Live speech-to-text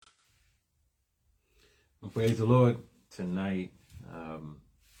Praise the Lord tonight.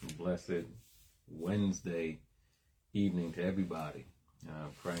 Blessed Wednesday evening to everybody.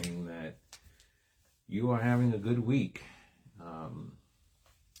 Praying that you are having a good week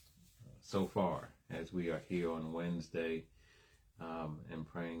so far as we are here on Wednesday, and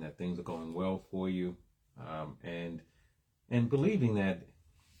praying that things are going well for you, and believing that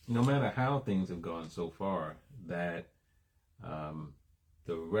no matter how things have gone so far, that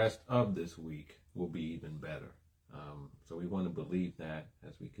the rest of this week will be even better. So we want to believe that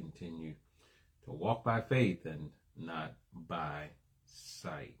as we continue to walk by faith and not by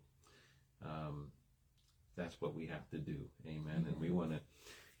sight. That's what we have to do. Amen. And we want to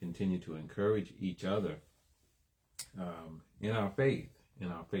continue to encourage each other in our faith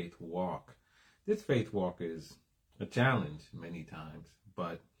walk. This faith walk is a challenge many times,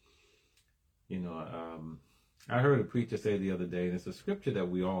 but I heard a preacher say the other day, and it's a scripture that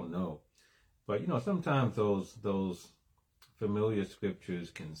we all know, but sometimes those familiar scriptures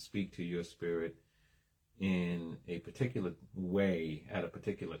can speak to your spirit in a particular way at a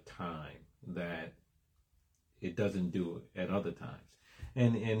particular time that it doesn't do at other times.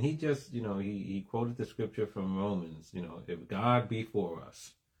 And he just, he quoted the scripture from Romans, if God be for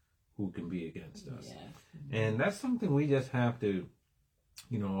us, who can be against us? Yeah. And that's something we just have to,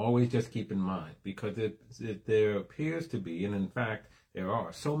 always just keep in mind, because there appears to be, and in fact, there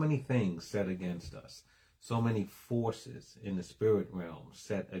are so many things set against us, so many forces in the spirit realm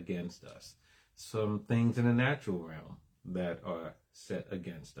set against us, some things in the natural realm that are set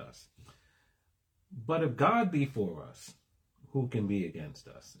against us. But if God be for us, who can be against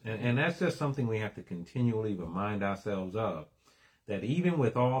us? And that's just something we have to continually remind ourselves of, that even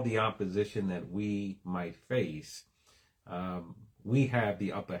with all the opposition that we might face, we have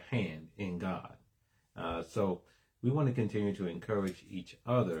the upper hand in God. So we want to continue to encourage each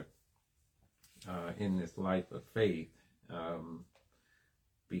other in this life of faith,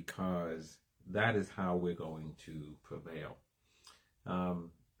 because that is how we're going to prevail.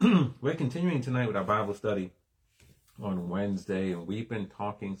 We're continuing tonight with our Bible study on Wednesday, and we've been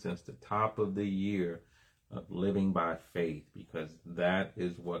talking since the top of the year of living by faith, because that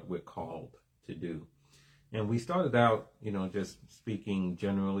is what we're called to do. And we started out, just speaking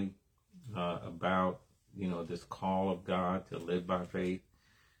generally about, this call of God to live by faith.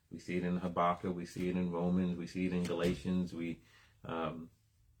 We see it in Habakkuk, we see it in Romans, we see it in Galatians, we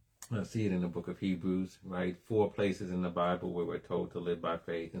see it in the book of Hebrews, right? 4 places in the Bible where we're told to live by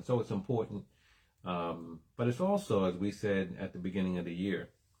faith. And so it's important. But it's also, as we said at the beginning of the year,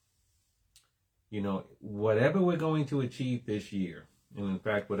 whatever we're going to achieve this year, and in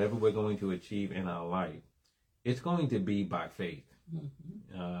fact, whatever we're going to achieve in our life, it's going to be by faith.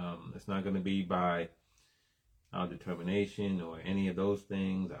 Mm-hmm. It's not going to be by our determination or any of those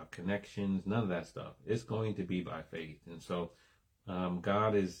things, our connections, none of that stuff. It's going to be by faith. And so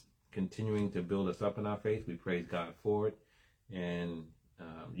God is continuing to build us up in our faith. We praise God for it. And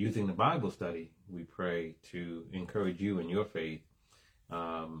using the Bible study, we pray to encourage you in your faith,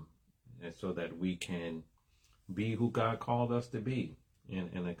 and so that we can be who God called us to be,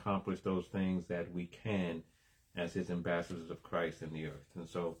 and accomplish those things that we can as his ambassadors of Christ in the earth. And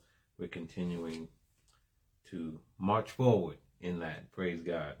so we're continuing to march forward in that. Praise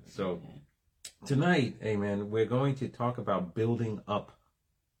God. So tonight, amen, we're going to talk about building up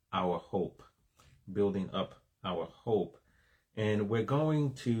our hope. Building up our hope. And we're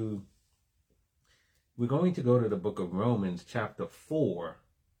going to go to the book of Romans chapter 4,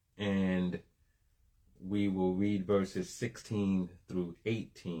 and we will read verses 16 through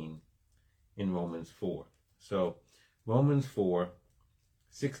 18 in Romans 4. So Romans 4,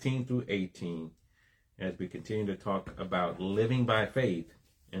 16 through 18, as we continue to talk about living by faith.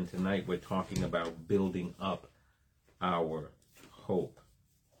 And tonight we're talking about building up our hope.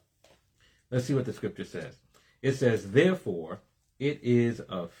 Let's see what the scripture says. It says, therefore, it is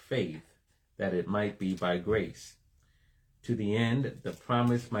of faith that it might be by grace, to the end the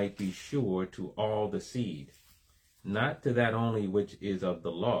promise might be sure to all the seed, not to that only which is of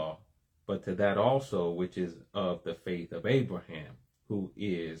the law, but to that also which is of the faith of Abraham, who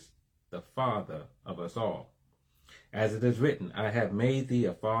is the father of us all. As it is written, I have made thee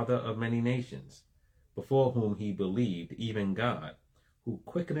a father of many nations, before whom he believed, even God, who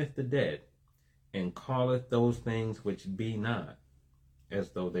quickeneth the dead, and calleth those things which be not,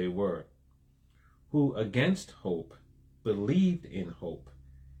 as though they were, who against hope believed in hope,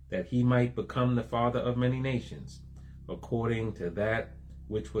 that he might become the father of many nations, according to that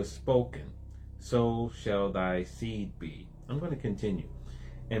which was spoken, so shall thy seed be. I'm going to continue.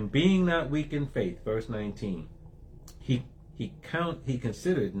 And being not weak in faith, verse 19, he He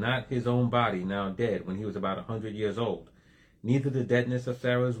considered not his own body now dead when he was about 100 years old, neither the deadness of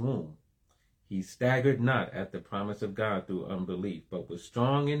Sarah's womb. He staggered not at the promise of God through unbelief, but was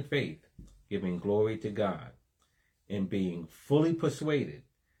strong in faith, giving glory to God, and being fully persuaded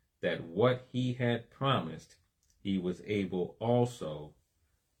that what he had promised, he was able also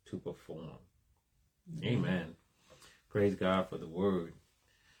to perform. Amen. Praise God for the word.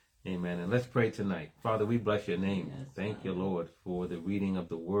 Amen. And let's pray tonight. Father, we bless your name. Yes, thank you, Lord, for the reading of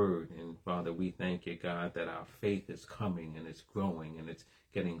the word. And Father, we thank you, God, that our faith is coming and it's growing and it's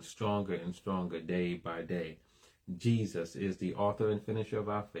getting stronger and stronger day by day. Jesus is the author and finisher of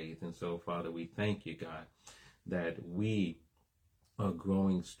our faith. And so, Father, we thank you, God, that we are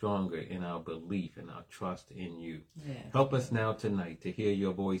growing stronger in our belief and our trust in you. Yes. Help us now tonight to hear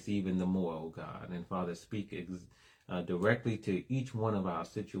your voice even the more, oh God. And Father, speak directly to each one of our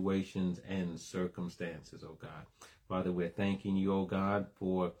situations and circumstances, oh God. Father, we're thanking you, oh God,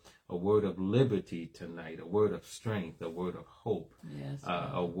 for a word of liberty tonight, a word of strength, a word of hope, Yes,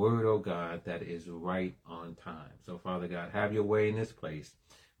 a word, oh God, that is right on time. So, Father God, have your way in this place.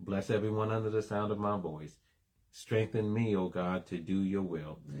 Bless everyone under the sound of my voice. Strengthen me, O God, to do your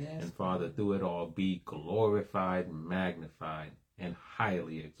will. Yes, and Father, through it all, be glorified, magnified, and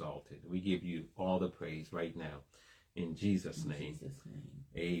highly exalted. We give you all the praise right now. In Jesus' name.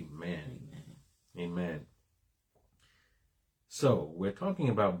 Amen. Amen. So, we're talking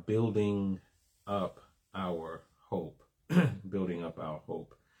about building up our hope. Building up our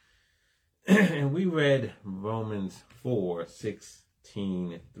hope. And we read Romans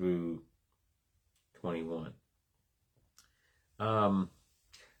 4:16 through 21.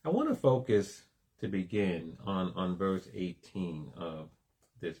 I want to focus to begin on verse 18 of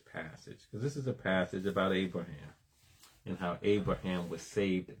this passage, because this is a passage about Abraham and how Abraham was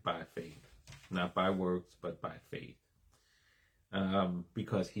saved by faith, not by works, but by faith,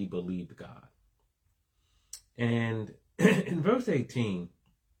 because he believed God. And in verse 18,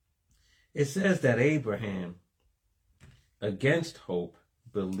 it says that Abraham, against hope,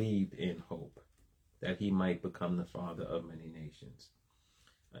 believed in hope, that he might become the father of many nations.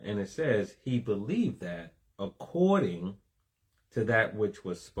 And it says he believed that according to that which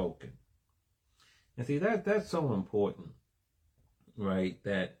was spoken. And see, that's so important, right?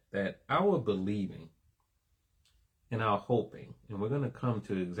 That our believing and our hoping, and we're going to come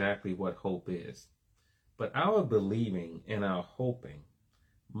to exactly what hope is, but our believing and our hoping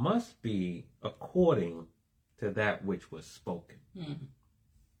must be according to that which was spoken. Mm-hmm.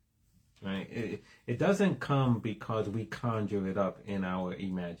 Right? It doesn't come because we conjure it up in our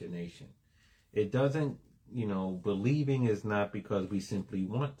imagination. It doesn't, believing is not because we simply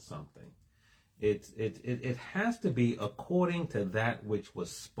want something. It has to be according to that which was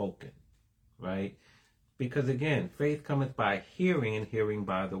spoken, right? Because again, faith cometh by hearing, and hearing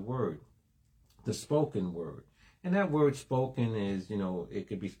by the word, the spoken word. And that word spoken is, it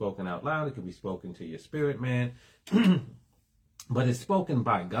could be spoken out loud, it could be spoken to your spirit, man, but it's spoken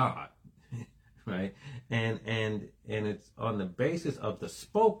by God. Right, and it's on the basis of the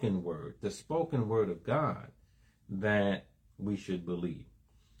spoken word of God, that we should believe.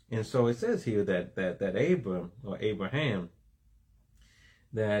 And so it says here that Abraham,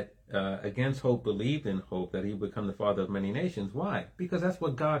 that against hope believed in hope, that he would become the father of many nations. Why? Because that's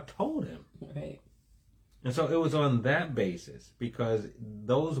what God told him. Right. And so it was on that basis, because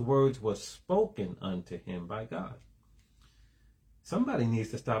those words were spoken unto him by God. Somebody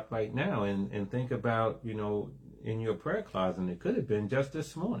needs to stop right now and think about, in your prayer closet, and it could have been just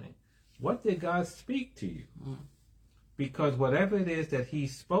this morning. What did God speak to you? Mm. Because whatever it is that he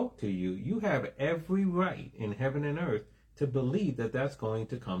spoke to you, you have every right in heaven and earth to believe that that's going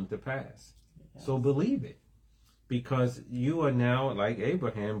to come to pass. Yes. So believe it. Because you are now, like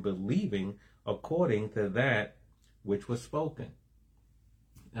Abraham, believing according to that which was spoken.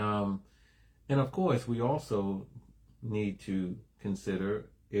 And of course, we also need to consider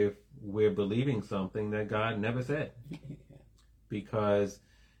if we're believing something that God never said. Because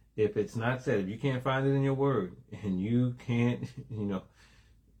if it's not said, if you can't find it in your word, and you can't,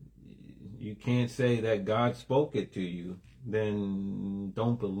 you can't say that God spoke it to you, then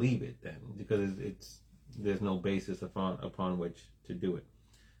don't believe it then, because there's no basis upon which to do it.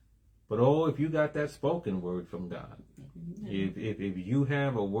 But if you got that spoken word from God, if you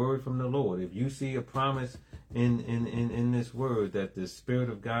have a word from the Lord, if you see a promise in this word that the Spirit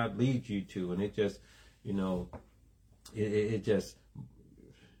of God leads you to, and it just, it just,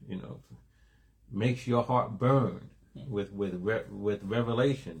 makes your heart burn with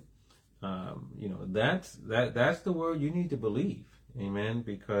revelation, that's the word you need to believe. Amen.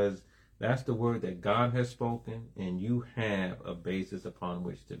 Because That's the word that God has spoken, and you have a basis upon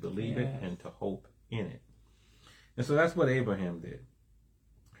which to believe it and to hope in it. And so that's what Abraham did,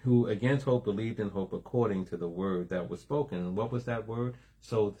 who against hope believed in hope according to the word that was spoken. And what was that word?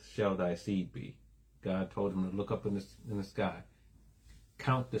 So shall thy seed be. God told him to look up in the sky,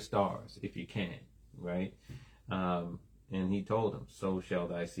 count the stars if you can, right? And he told him, so shall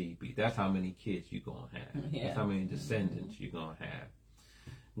thy seed be. That's how many kids you're going to have. That's how many descendants you're going to have.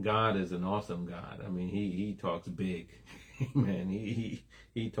 God is an awesome God. I mean, he talks big. Amen.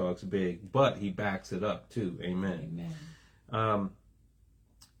 He talks big, but he backs it up too. Amen. Amen.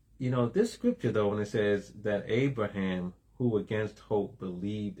 This scripture, though, when it says that Abraham, who against hope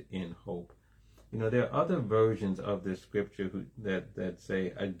believed in hope, there are other versions of this scripture that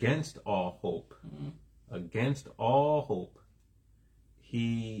say against all hope. Mm-hmm. Against all hope,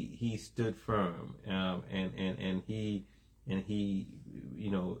 he stood firm, and he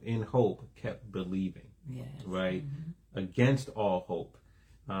in hope kept believing. Yes. Right. Mm-hmm. Against all hope.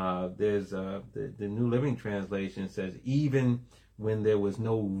 There's the New Living Translation says even when there was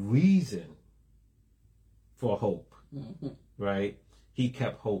no reason for hope, mm-hmm. right? He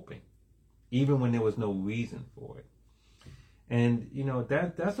kept hoping, even when there was no reason for it. And,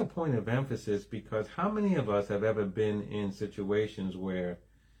 that's a point of emphasis, because how many of us have ever been in situations where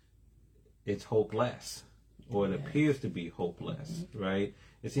it's hopeless, or it appears to be hopeless, mm-hmm. right?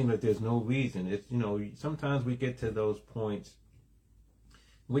 It seems like there's no reason. It's, sometimes we get to those points.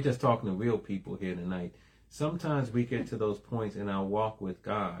 We're just talking to real people here tonight. Sometimes we get to those points in our walk with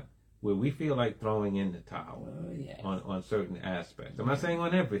God where we feel like throwing in the towel on certain aspects. I'm not saying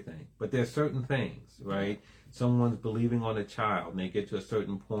on everything, but there's certain things, right? Someone's believing on a child, and they get to a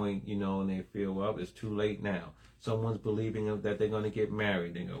certain point, and they feel, well, it's too late now. Someone's believing that they're going to get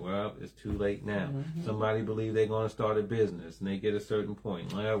married. They go, well, it's too late now. Mm-hmm. Somebody believes they're going to start a business, and they get a certain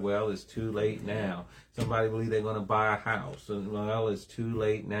point. Well, it's too late now. Somebody believes they're going to buy a house, and well, it's too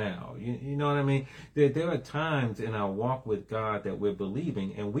late now. You know what I mean? There are times in our walk with God that we're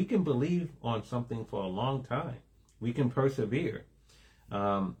believing, and we can believe on something for a long time. We can persevere.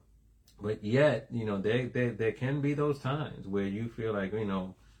 But yet, there can be those times where you feel like,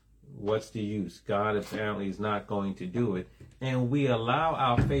 what's the use? God apparently is not going to do it. And we allow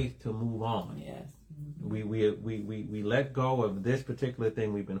our faith to move on. Yes. Mm-hmm. We let go of this particular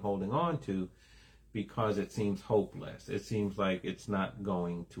thing we've been holding on to because it seems hopeless. It seems like it's not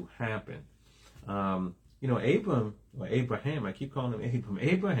going to happen. Abraham, I keep calling him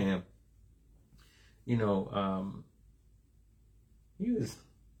Abraham, he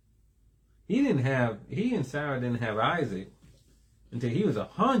and Sarah didn't have Isaac until he was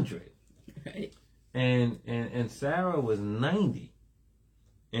 100. Right. And Sarah was 90.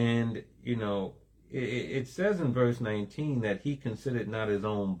 And, it says in verse 19 that he considered not his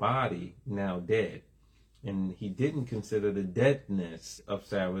own body now dead. And he didn't consider the deadness of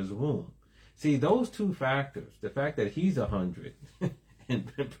Sarah's womb. See, those two factors, the fact that he's 100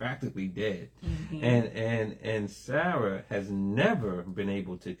 and practically dead, mm-hmm. and Sarah has never been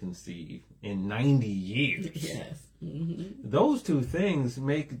able to conceive in 90 years. Yes. Mm-hmm. Those two things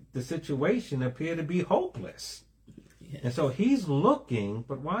make the situation appear to be hopeless. Yes. And so he's looking,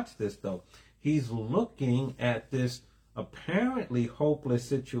 but watch this though, he's looking at this apparently hopeless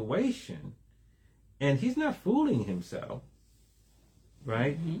situation, and he's not fooling himself,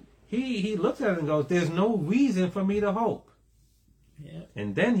 right? Mm-hmm. He looks at it and goes, there's no reason for me to hope. Yep.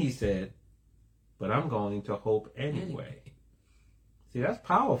 And then he said, but I'm going to hope anyway. See, that's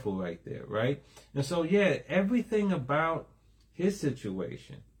powerful right there, right? And so, everything about his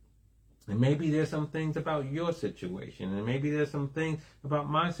situation, and maybe there's some things about your situation, and maybe there's some things about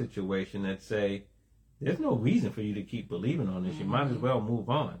my situation that say, there's no reason for you to keep believing on this. Mm-hmm. You might as well move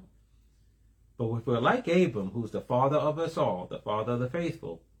on. But if we're like Abram, who's the father of us all, the father of the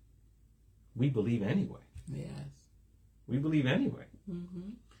faithful, we believe anyway. Yes. We believe anyway.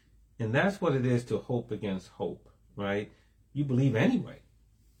 Mm-hmm. And that's what it is to hope against hope, right? You believe anyway.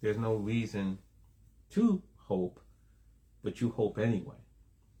 There's no reason to hope, but you hope anyway.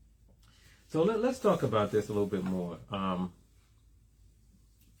 So let's talk about this a little bit more.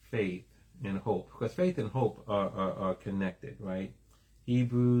 Faith and hope. Because faith and hope are connected, right?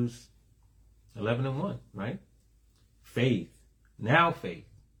 Hebrews 11:1, right? Faith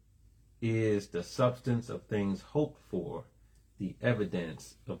is the substance of things hoped for, the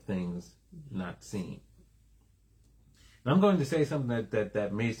evidence of things not seen. And I'm going to say something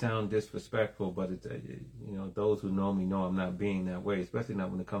that may sound disrespectful, but it's those who know me know I'm not being that way, especially not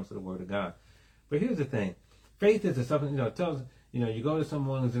when it comes to the Word of God. But here's the thing: faith is the substance. It tells you go to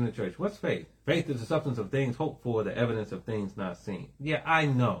someone who's in the church. What's faith? Faith is the substance of things hoped for, the evidence of things not seen. Yeah, I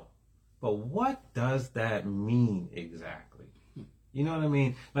know. but what does that mean exactly? You know what I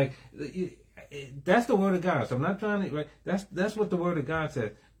mean? Like, that's the word of God. So I'm not trying to, right? That's what the word of God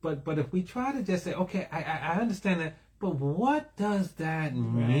says. But if we try to just say, okay, I understand that, but what does that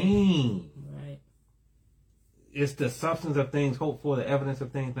mean? Right. It's the substance of things hoped for, the evidence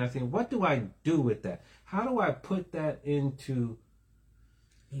of things not seen. What do I do with that? How do I put that into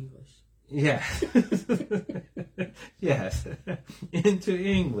English? Yes. Yes. Into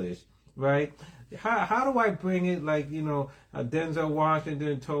English, right? How do I bring it like, Denzel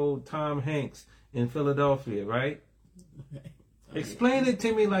Washington told Tom Hanks in Philadelphia, right? Explain it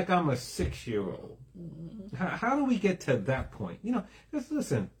to me like I'm a 6-year-old. How do we get to that point? Because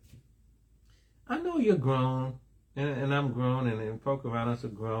listen, I know you're grown, and I'm grown, and folk around us are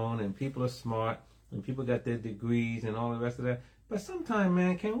grown, and people are smart, and people got their degrees and all the rest of that. But sometimes,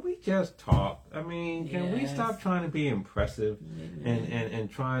 man, can we just talk? I mean, can we stop trying to be impressive and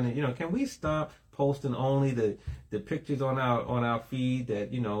trying to, can we stop posting only the pictures on our feed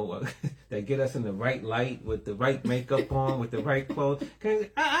that, that get us in the right light with the right makeup on, with the right clothes?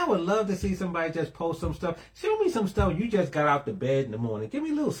 I would love to see somebody just post some stuff. Show me some stuff you just got out the bed in the morning. Give me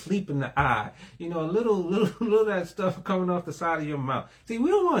a little sleep in the eye. A little of that stuff coming off the side of your mouth. See, we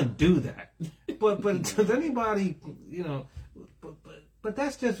don't want to do that. But does anybody, But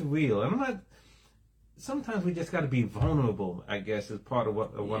that's just real. Sometimes we just got to be vulnerable, I guess, is part of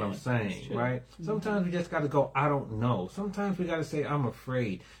what I'm saying, right? Mm-hmm. Sometimes we just got to go, I don't know. Sometimes we got to say, I'm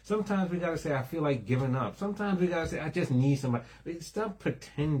afraid. Sometimes we got to say, I feel like giving up. Sometimes we got to say, I just need somebody. Stop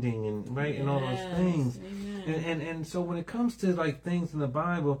pretending and all those things. And so when it comes to like things in the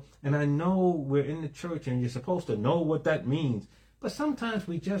Bible, and I know we're in the church and you're supposed to know what that means, but sometimes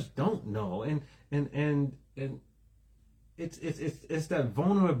we just don't know. And it's that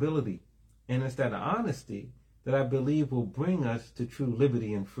vulnerability and it's that honesty that I believe will bring us to true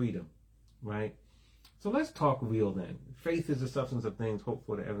liberty and freedom, right? So let's talk real then. Faith is the substance of things hoped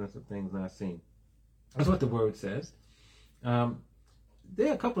for, the evidence of things not seen. That's what the word says. There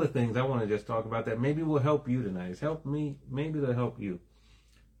are a couple of things I want to just talk about that maybe will help you tonight. It's helped me, maybe it'll help you.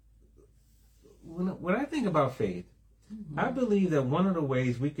 When I think about faith, I believe that one of the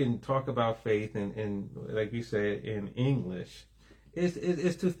ways we can talk about faith, and like you said, in English,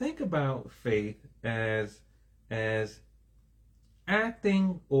 is to think about faith as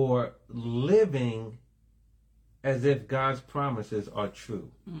acting or living as if God's promises are true.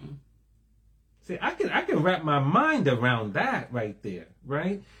 Mm. See, I can wrap my mind around that right there,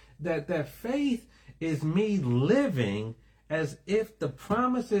 right? That faith is me living as if the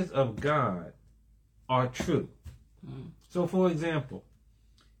promises of God are true. So, for example,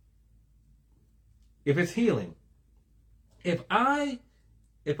 if it's healing, if I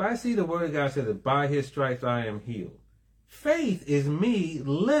see the word of God says that by his stripes I am healed, faith is me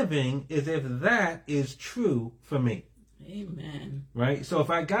living as if that is true for me. Amen. Right? So if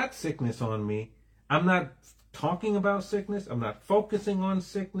I got sickness on me, I'm not talking about sickness. I'm not focusing on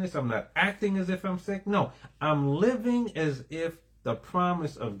sickness. I'm not acting as if I'm sick. No, I'm living as if the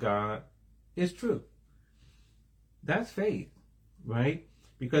promise of God is true. That's faith, right?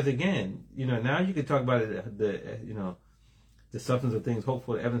 Because again, now you can talk about it, the substance of things hoped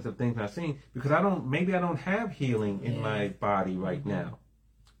for, the evidence of things not seen, because I don't have healing in my body right now.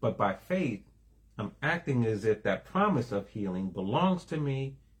 But by faith, I'm acting as if that promise of healing belongs to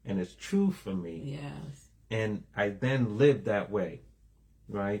me and is true for me. Yes. And I then live that way,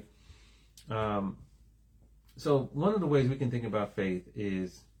 right? So one of the ways we can think about faith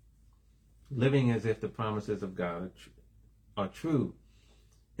is living as if the promises of God are true.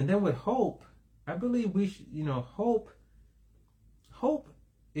 And then with hope, I believe we should, hope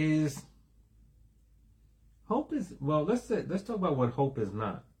is, well, let's talk about what hope is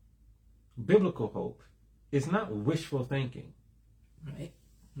not. Biblical hope is not wishful thinking. Right.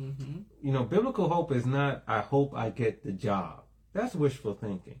 Mm-hmm. Biblical hope is not, I hope I get the job. That's wishful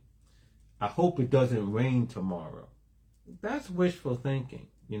thinking. I hope it doesn't rain tomorrow. That's wishful thinking,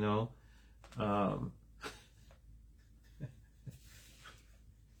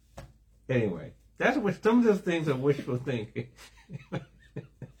 Anyway, that's what some of those things are wishful thinking.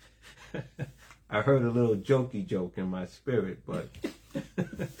 I heard a little jokey joke in my spirit, but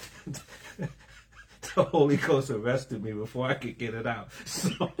the Holy Ghost arrested me before I could get it out.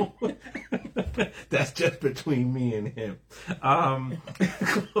 So that's just between me and him.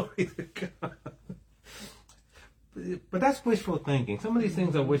 Glory to God. But that's wishful thinking. Some of these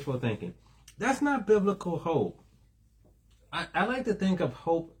things are wishful thinking. That's not biblical hope. I like to think of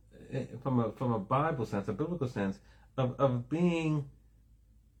hope from a Bible sense, a biblical sense, of being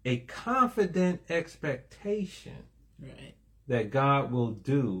a confident expectation right. that God will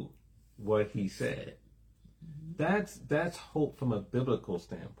do what he said. That's hope from a biblical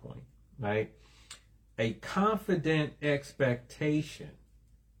standpoint, right? A confident expectation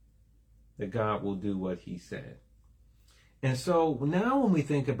that God will do what he said. And so now when we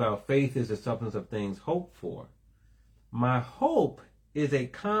think about faith is the substance of things hoped for, my hope is a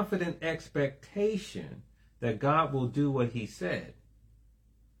confident expectation that God will do what he said.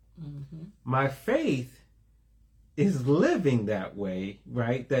 Mm-hmm. My faith is living that way,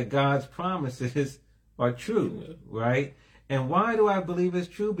 right? That God's promises are true, right? And why do I believe it's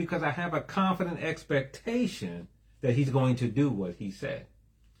true? Because I have a confident expectation that he's going to do what he said.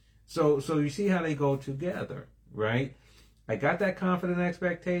 So you see how they go together, right? I got that confident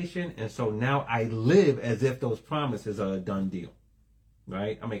expectation, and so now I live as if those promises are a done deal,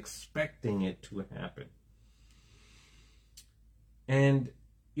 right? I'm expecting it to happen. And,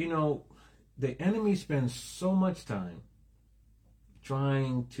 you know, the enemy spends so much time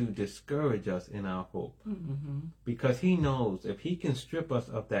trying to discourage us in our hope, because he knows if he can strip us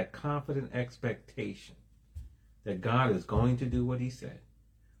of that confident expectation that God is going to do what he said,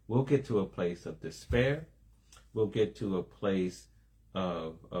 we'll get to a place of despair. We'll get to a place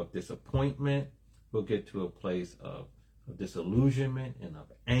of disappointment. We'll get to a place of disillusionment and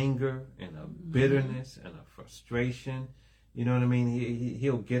of anger and of bitterness and of frustration. You know what I mean?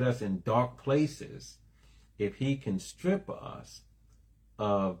 He'll get us in dark places if he can strip us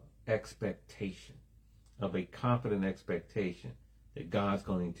of expectation, of a confident expectation that God's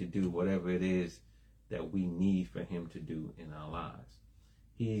going to do whatever it is that we need for him to do in our lives.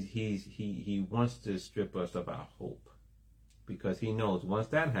 He wants to strip us of our hope, because he knows once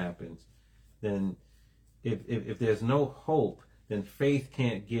that happens, then if there's no hope, then faith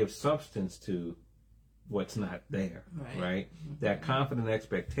can't give substance to what's not there, right? That confident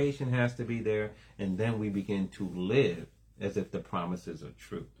expectation has to be there, and then we begin to live as if the promises are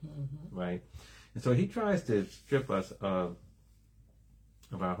true, right? And so he tries to strip us of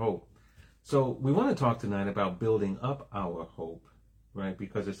our hope. So we want to talk tonight about building up our hope, right?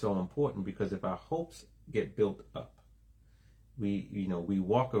 Because it's so important, because if our hopes get built up, we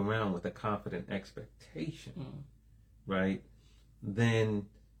walk around with a confident expectation, right? Then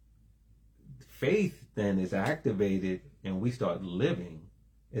faith then is activated, and we start living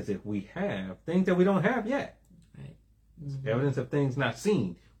as if we have things that we don't have yet. Right. Evidence of things not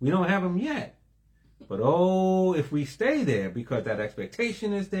seen. We don't have them yet. But if we stay there, because that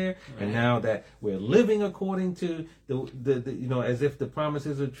expectation is there, and now that we're living according to the as if the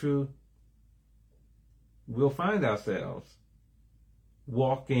promises are true, we'll find ourselves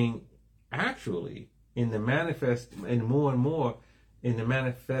walking actually in the manifest and more in the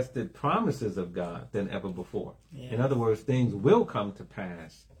manifested promises of God than ever before. Yeah. In other words, things will come to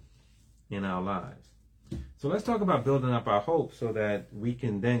pass in our lives. So let's talk about building up our hope so that we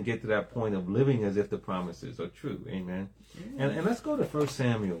can then get to that point of living as if the promises are true. Amen. And let's go to 1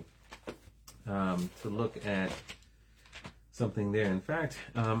 Samuel to look at something there. In fact,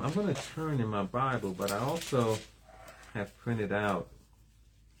 I'm going to turn in my Bible, but I also have printed out,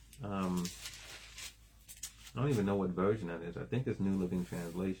 I don't even know what version that is. I think it's New Living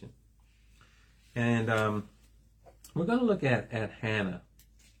Translation. And we're going to look at Hannah.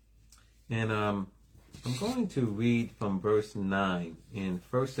 And I'm going to read from verse 9 in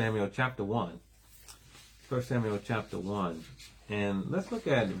 1 Samuel chapter 1. 1 Samuel chapter 1. And let's look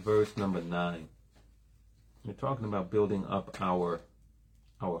at verse number 9. We're talking about building up our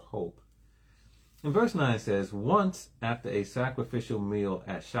hope. And verse 9 says, "Once after a sacrificial meal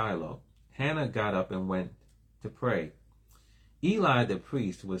at Shiloh, Hannah got up and went to pray. Eli the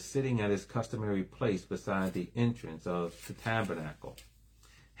priest was sitting at his customary place beside the entrance of the tabernacle.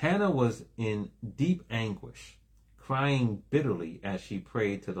 Hannah was in deep anguish, crying bitterly as she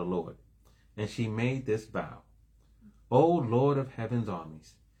prayed to the Lord. And she made this vow: O Lord of heaven's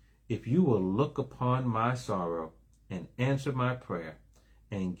armies, if you will look upon my sorrow and answer my prayer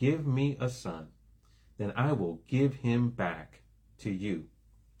and give me a son, then I will give him back to you.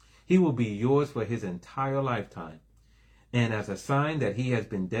 He will be yours for his entire lifetime. And as a sign that he has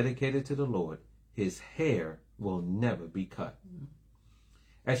been dedicated to the Lord, his hair will never be cut."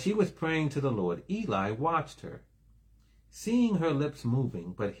 As she was praying to the Lord, Eli watched her. Seeing her lips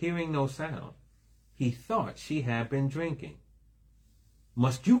moving, but hearing no sound, he thought she had been drinking.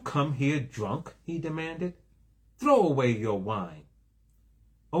 "Must you come here drunk?" he demanded. "Throw away your wine."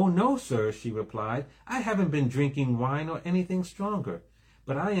 "Oh, no, sir," she replied. "I haven't been drinking wine or anything stronger,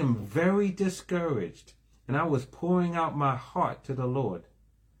 but I am very discouraged, and I was pouring out my heart to the Lord.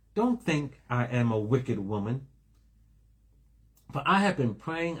 Don't think I am a wicked woman, for I have been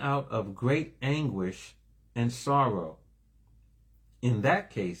praying out of great anguish and sorrow." In that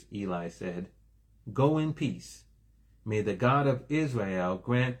case, Eli said, go in peace. May the God of Israel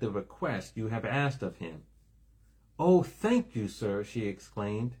grant the request you have asked of him. Oh, thank you, sir, she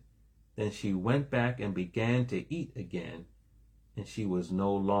exclaimed. Then she went back and began to eat again, and she was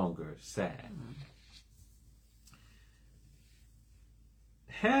no longer sad.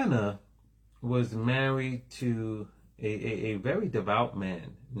 Hannah was married to a very devout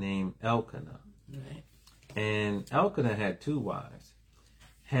man named Elkanah. Right. And Elkanah had two wives,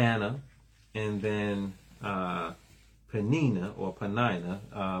 Hannah and then Penina or Penina,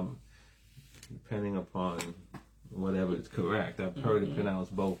 depending upon whatever is correct. I've heard it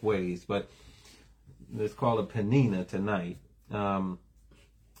pronounced both ways, but let's call it Penina tonight.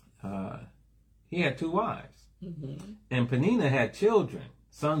 He had two wives. And Penina had children,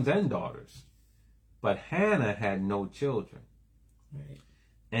 sons and daughters. But Hannah had no children. Right.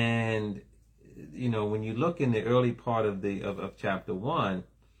 And, you know, when you look in the early part of chapter 1,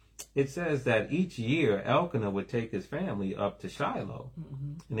 it says that each year Elkanah would take his family up to Shiloh.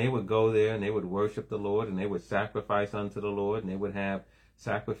 And they would go there and they would worship the Lord and they would sacrifice unto the Lord and they would have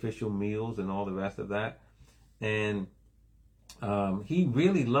sacrificial meals and all the rest of that. And he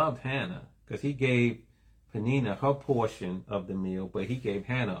really loved Hannah because he gave Penina her portion of the meal, but he gave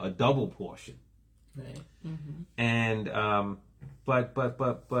Hannah a double portion. Right. And but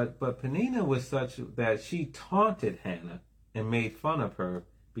Penina was such that she taunted Hannah and made fun of her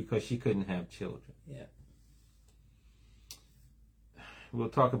because she couldn't have children. Yeah. We'll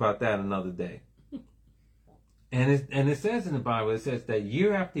talk about that another day. And it says in the Bible, it says that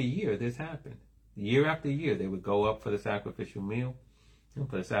year after year this happened. Year after year they would go up for the sacrificial meal and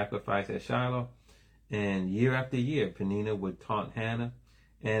for the sacrifice at Shiloh. And year after year Penina would taunt Hannah.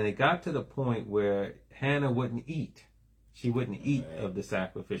 And it got to the point where Hannah wouldn't eat. She wouldn't eat of the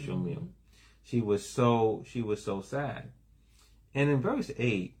sacrificial meal. She was so sad. And in verse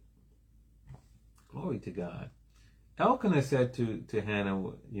 8, glory to God, Elkanah said to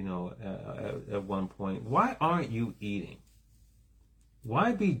Hannah, you know, at one point, why aren't you eating?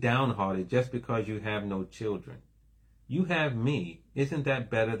 Why be downhearted just because you have no children? You have me. Isn't that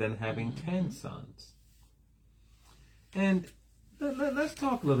better than having 10 sons? And let's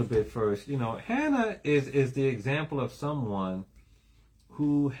talk a little bit first. You know, Hannah is the example of someone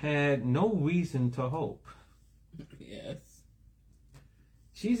who had no reason to hope. Yes.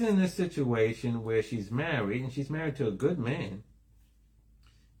 She's in this situation where she's married, and she's married to a good man.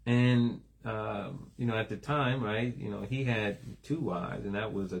 And, you know, at the time, right, you know, he had two wives, and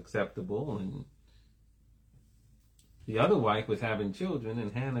that was acceptable. And the other wife was having children,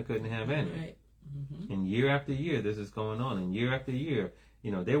 and Hannah couldn't have any. Right. And year after year, this is going on. And year after year,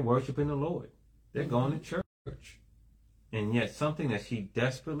 you know, they're worshiping the Lord. They're going to church. And yet something that she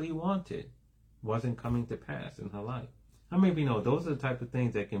desperately wanted wasn't coming to pass in her life. How many of you know those are the type of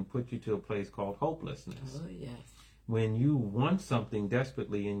things that can put you to a place called hopelessness? Oh, yes. When you want something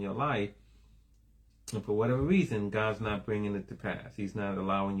desperately in your life, and for whatever reason, God's not bringing it to pass. He's not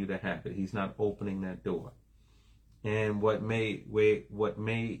allowing you to have it. He's not opening that door. And what may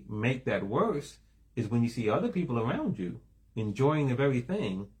make that worse is when you see other people around you enjoying the very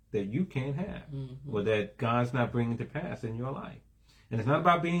thing that you can't have, or that God's not bringing to pass in your life. And it's not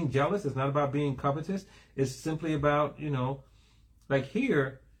about being jealous. It's not about being covetous. It's simply about, you know, like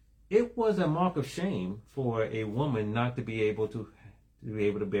here, it was a mark of shame for a woman not to be able to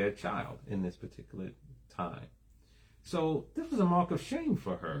bear a child in this particular time. So this was a mark of shame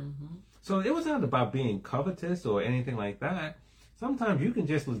for her. So it was not about being covetous or anything like that. Sometimes you can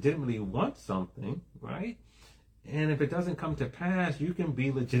just legitimately want something, right? And if it doesn't come to pass, you can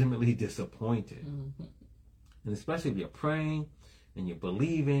be legitimately disappointed. And especially if you're praying and you're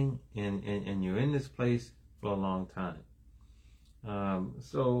believing and you're in this place for a long time.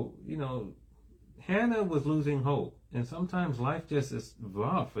 So, you know, Hannah was losing hope. And sometimes life just is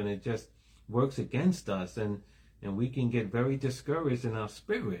rough and it just works against us. And we can get very discouraged in our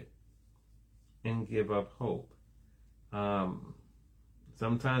spirit and give up hope.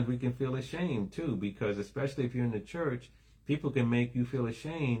 Sometimes we can feel ashamed too, because especially if you're in the church, people can make you feel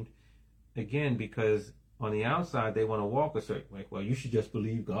ashamed, again, because on the outside they want to walk a certain way. Well, you should just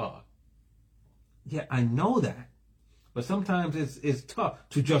believe God. Yeah, I know that. But sometimes it's tough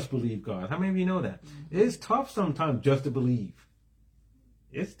to just believe God. How many of you know that? It's tough sometimes just to believe.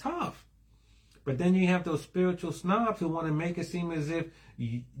 It's tough. But then you have those spiritual snobs who want to make it seem as if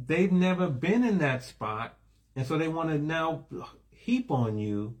they've never been in that spot. And so they want to now heap on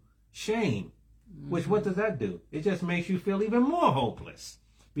you shame. Which, what does that do? It just makes you feel even more hopeless.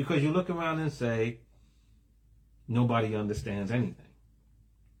 Because you look around and say, nobody understands anything.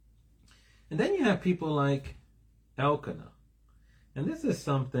 And then you have people like Elkanah. And this is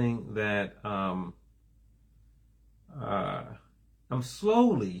something that I'm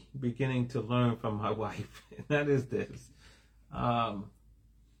slowly beginning to learn from my wife. And that is this.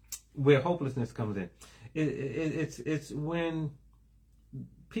 Where hopelessness comes in. It's when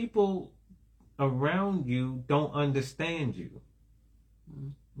people around you don't understand you.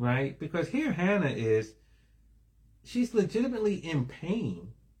 Right? Because here Hannah she's legitimately in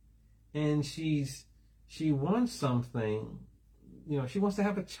pain, and she wants something, she wants to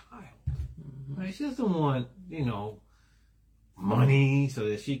have a child. Right? She doesn't want, money so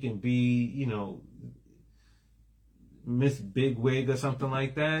that she can be, Miss Bigwig or something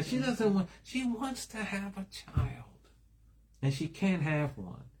like that. She wants to have a child, and she can't have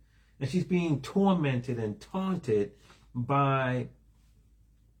one. And she's being tormented and taunted by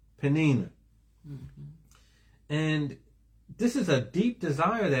Peninnah. And this is a deep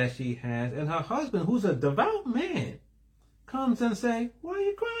desire that she has, and her husband, who's a devout man, comes and say, "Why are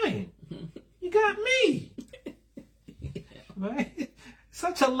you crying? You got me." Right?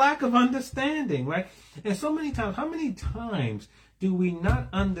 Such a lack of understanding, right? And so many times, how many times do we not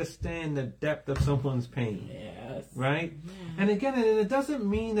understand the depth of someone's pain? Yes. Right? And again, and it doesn't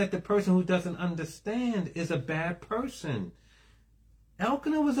mean that the person who doesn't understand is a bad person.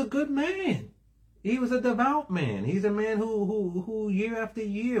 Elkanah was a good man. He was a devout man. He's a man who year after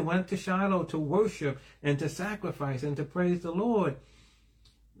year went to Shiloh to worship and to sacrifice and to praise the Lord.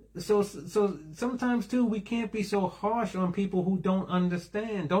 So sometimes too, we can't be so harsh on people who don't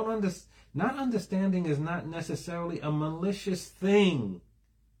understand. Not understanding is not necessarily a malicious thing,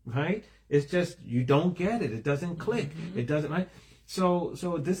 right? It's just you don't get it. It doesn't click. It doesn't, right? So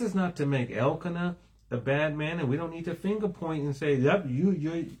this is not to make Elkanah a bad man, and we don't need to finger point and say, "Yep,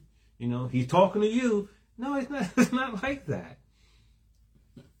 he's talking to you." No, it's not. It's not like that.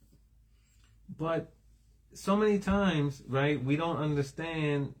 But so many times, right, we don't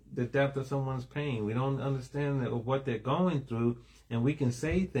understand the depth of someone's pain. We don't understand what they're going through, and we can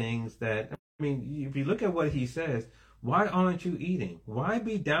say things that, if you look at what he says, why aren't you eating? Why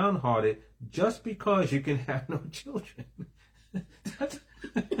be downhearted just because you can have no children?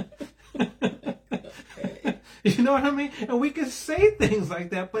 You know what I mean? And we can say things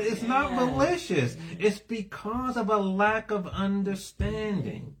like that, but it's not malicious. It's because of a lack of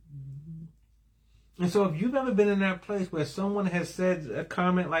understanding. And so if you've ever been in that place where someone has said a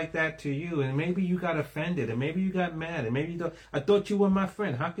comment like that to you, and maybe you got offended, and maybe you got mad, and maybe I thought you were my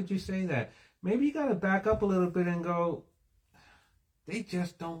friend. How could you say that? Maybe you got to back up a little bit and go, they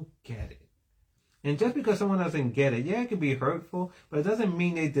just don't get it. And just because someone doesn't get it, it can be hurtful, but it doesn't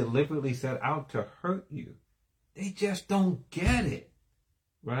mean they deliberately set out to hurt you. They just don't get it,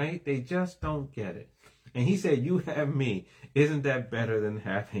 right? They just don't get it. And he said, "You have me. Isn't that better than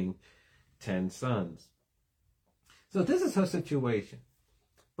having 10 sons?" So this is her situation.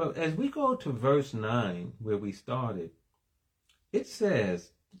 But as we go to verse 9, where we started, it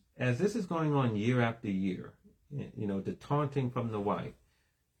says, as this is going on year after year, the taunting from the wife,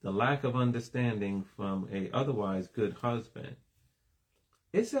 the lack of understanding from a otherwise good husband,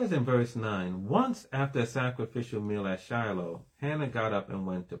 it says in verse 9, once after a sacrificial meal at Shiloh, Hannah got up and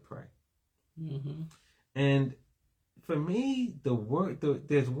went to pray. And for me,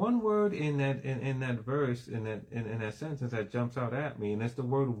 there's one word in that verse, in that sentence that jumps out at me, and that's the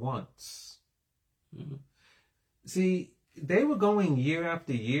word once. See, they were going year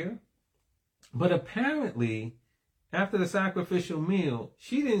after year, but apparently, after the sacrificial meal,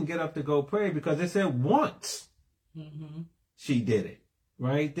 she didn't get up to go pray because it said once she did it,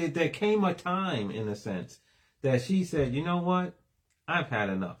 right? There came a time, in a sense, that she said, "You know what? I've had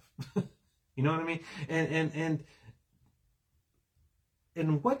enough." You know what I mean?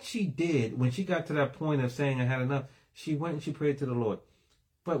 And what she did when she got to that point of saying, "I had enough," she went and she prayed to the Lord.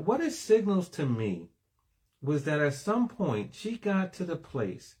 But what it signals to me was that at some point she got to the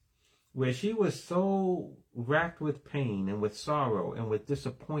place where she was so racked with pain and with sorrow and with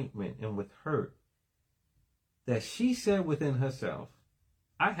disappointment and with hurt that she said within herself,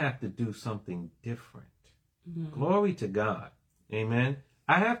 "I have to do something different." Glory to God. Amen.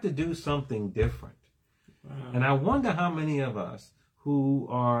 I have to do something different. Wow. And I wonder how many of us who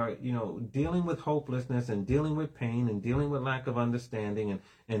are, dealing with hopelessness and dealing with pain and dealing with lack of understanding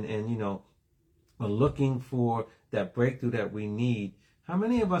and are looking for that breakthrough that we need. How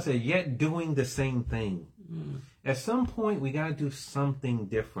many of us are yet doing the same thing? At some point, we got to do something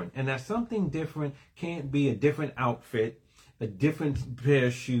different. And that something different can't be a different outfit, a different pair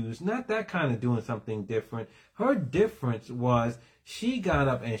of shoes, not that kind of doing something different. Her difference was she got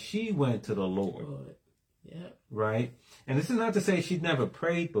up and she went to the Lord. Yeah. Right? And this is not to say she'd never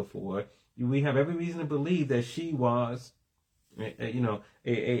prayed before. We have every reason to believe that she was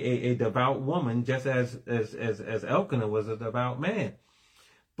a devout woman, just as Elkanah was a devout man.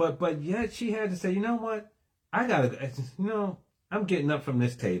 But yet she had to say, you know what? I'm getting up from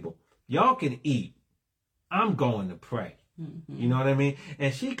this table. Y'all can eat. I'm going to pray. You know what I mean?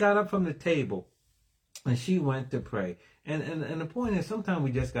 And she got up from the table and she went to pray. And the point is, sometimes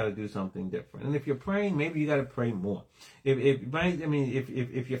we just got to do something different. And if you're praying, maybe you got to pray more.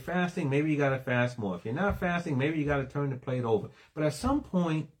 If you're fasting, maybe you got to fast more. If you're not fasting, maybe you got to turn the plate over. But at some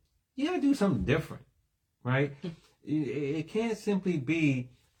point, you got to do something different, right? It can't simply be,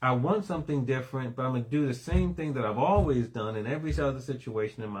 I want something different, but I'm going to do the same thing that I've always done in every other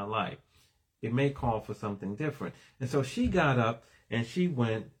situation in my life. It may call for something different. And so she got up and she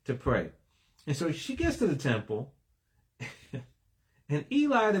went to pray. And so she gets to the temple, and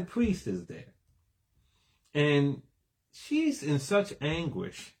Eli the priest is there. And she's in such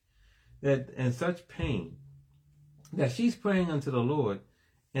anguish and such pain that she's praying unto the Lord.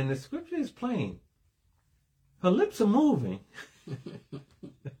 And the scripture is plain. Her lips are moving,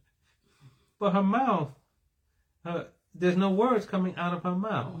 but her mouth, there's no words coming out of her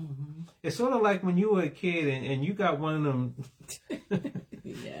mouth. Mm-hmm. It's sort of like when you were a kid and you got one of them,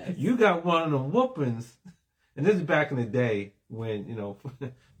 yes. You got one of them whoopings. And this is back in the day when,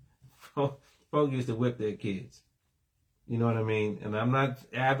 folk used to whip their kids. You know what I mean? And I'm not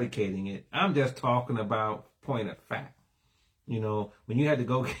advocating it. I'm just talking about point of fact. When you had to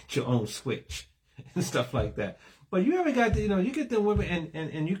go get your own switch and stuff like that. But you ever got to, you get them women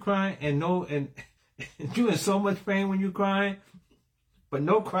and you cry and you in so much pain when you crying, but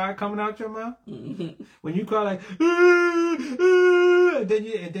no cry coming out your mouth. Mm-hmm. When you cry like, and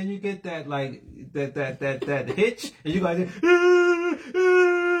then you get that like that hitch, and you go like,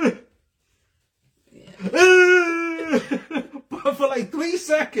 but for like 3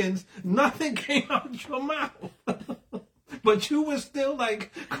 seconds, nothing came out your mouth. But you were still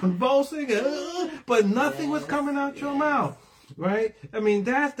like convulsing, but nothing was coming out your mouth. Right? I mean,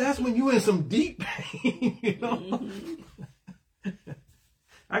 that's when you're in some deep pain, Mm-hmm.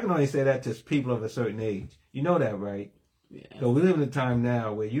 I can only say that to people of a certain age. You know that, right? Yeah. So we live in a time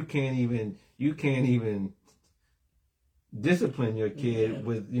now where you can't even discipline your kid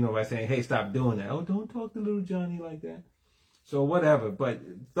with, by saying, hey, stop doing that. Oh, don't talk to little Johnny like that. So whatever. But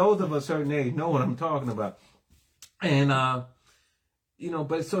those of a certain age know what I'm talking about. And,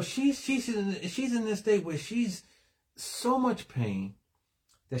 but so she's in this state where she's so much pain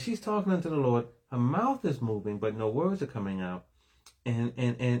that she's talking unto the Lord. Her mouth is moving, but no words are coming out.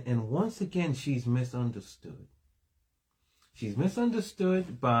 And once again, she's misunderstood. She's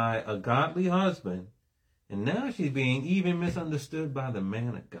misunderstood by a godly husband. And now she's being even misunderstood by the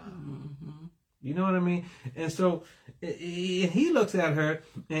man of God. Mm-hmm. You know what I mean? And so he looks at her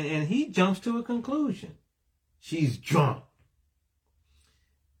and he jumps to a conclusion. She's drunk.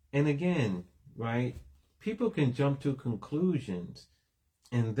 And again, right? People can jump to conclusions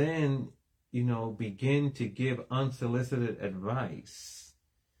and then, begin to give unsolicited advice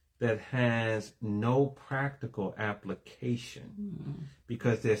that has no practical application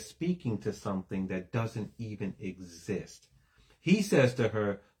because they're speaking to something that doesn't even exist. He says to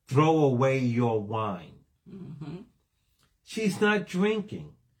her, throw away your wine. Mm-hmm. She's not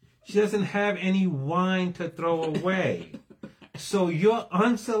drinking. She doesn't have any wine to throw away. So your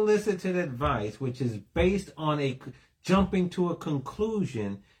unsolicited advice, which is based on jumping to a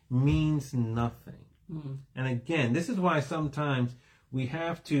conclusion, means nothing. Mm. And again, this is why sometimes we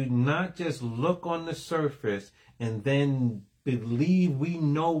have to not just look on the surface and then believe we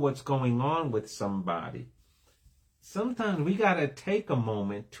know what's going on with somebody. Sometimes we got to take a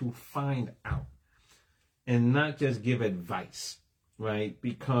moment to find out and not just give advice, right?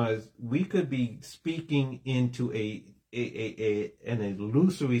 Because we could be speaking into an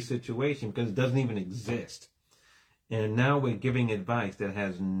illusory situation because it doesn't even exist. And now we're giving advice that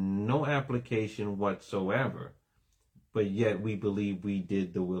has no application whatsoever, but yet we believe we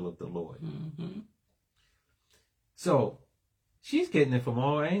did the will of the Lord. Mm-hmm. So she's getting it from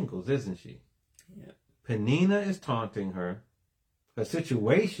all angles, isn't she? Yeah. Peninnah is taunting her. Her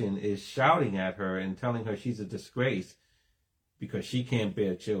situation is shouting at her and telling her she's a disgrace because she can't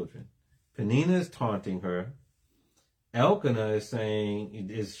bear children. Peninnah is taunting her. Elkanah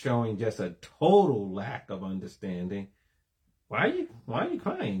is showing just a total lack of understanding. Why are you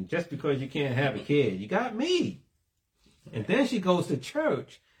crying? Just because you can't have a kid. You got me. And then she goes to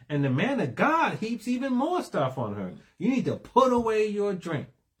church, and the man of God heaps even more stuff on her. You need to put away your drink.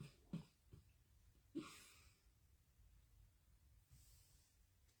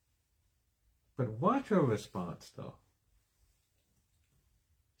 But watch her response, though.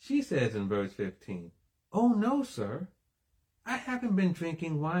 She says in verse 15, "Oh, no, sir. I haven't been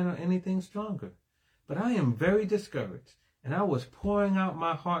drinking wine or anything stronger, but I am very discouraged, and I was pouring out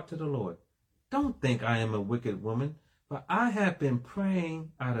my heart to the Lord. Don't think I am a wicked woman, but I have been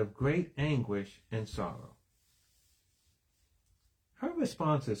praying out of great anguish and sorrow. Her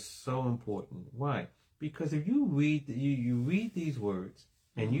response is so important. Why? Because if you read you read these words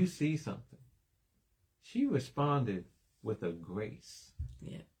and you see something, she responded with a grace.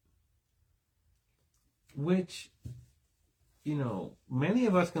 Yeah. Which, many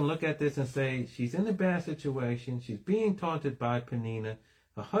of us can look at this and say, she's in a bad situation. She's being taunted by Peninnah.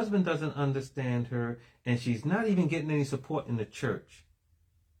 Her husband doesn't understand her, and she's not even getting any support in the church.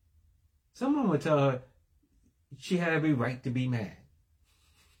 Someone would tell her she had every right to be mad.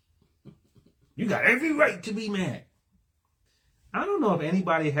 You got every right to be mad. I don't know if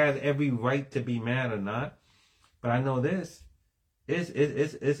anybody has every right to be mad or not, but I know this.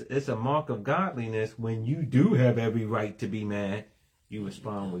 It's a mark of godliness when you do have every right to be mad, you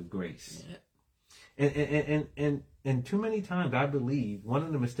respond with grace. Yeah. And too many times, I believe one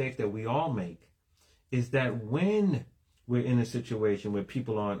of the mistakes that we all make is that when we're in a situation where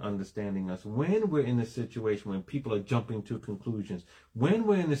people aren't understanding us, when we're in a situation when people are jumping to conclusions, when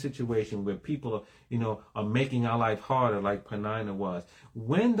we're in a situation where people are making our life harder, like Peninnah was,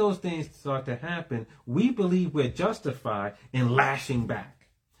 when those things start to happen, we believe we're justified in lashing back.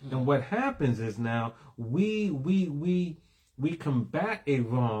 Mm-hmm. And what happens is now we combat a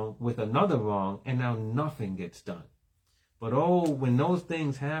wrong with another wrong, and now nothing gets done. But when those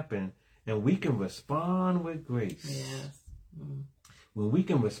things happen, and we can respond with grace. Yes. Mm-hmm. When we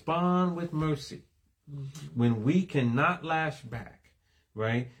can respond with mercy. Mm-hmm. When we cannot lash back,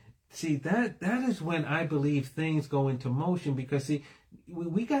 right? See, that is when I believe things go into motion, because see,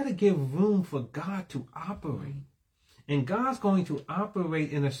 we got to give room for God to operate. And God's going to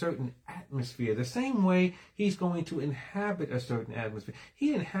operate in a certain atmosphere, the same way he's going to inhabit a certain atmosphere.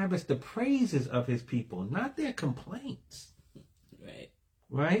 He inhabits the praises of his people, not their complaints.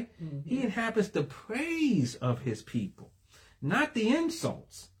 Right? Mm-hmm. He inhabits the praise of his people, not the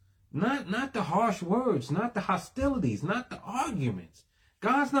insults, not the harsh words, not the hostilities, not the arguments.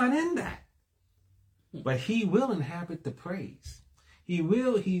 God's not in that. But he will inhabit the praise. He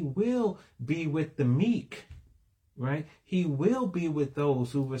will be with the meek, right? He will be with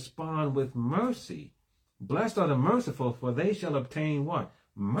those who respond with mercy. Blessed are the merciful, for they shall obtain what?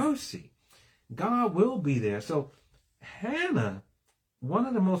 Mercy. God will be there. So Hannah, one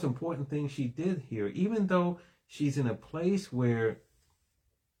of the most important things she did here, even though she's in a place where,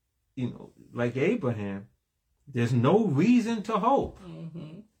 like Abraham, there's no reason to hope.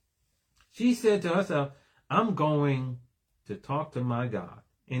 Mm-hmm. She said to herself, I'm going to talk to my God.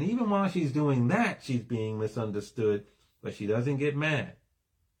 And even while she's doing that, she's being misunderstood, but she doesn't get mad.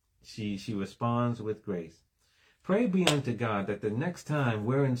 She responds with grace. Pray be unto God that the next time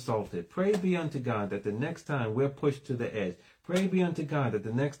we're insulted, pray be unto God that the next time we're pushed to the edge, pray be unto God that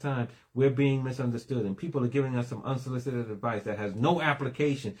the next time we're being misunderstood and people are giving us some unsolicited advice that has no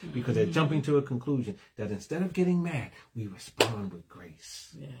application because they're jumping to a conclusion, that instead of getting mad, we respond with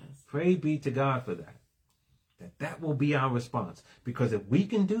grace. Yes. Pray be to God for that. That will be our response. Because if we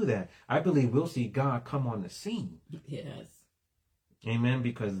can do that, I believe we'll see God come on the scene. Yes. Amen.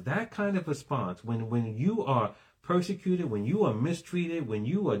 Because that kind of response, when you are persecuted, when you are mistreated, when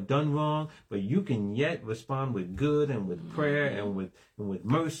you are done wrong, but you can yet respond with good and with prayer and with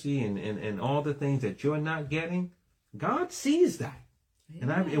mercy and all the things that you're not getting, God sees that.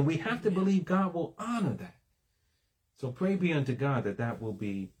 And we have to believe God will honor that. So pray be unto God that will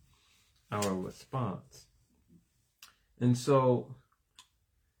be our response. And so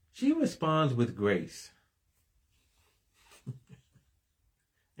she responds with grace.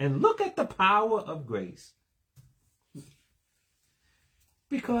 And look at the power of grace.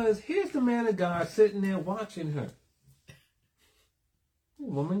 Because here's the man of God sitting there watching her.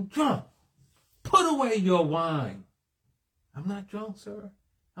 Woman drunk. Put away your wine. I'm not drunk, sir.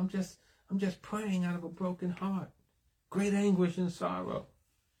 I'm just praying out of a broken heart. Great anguish and sorrow.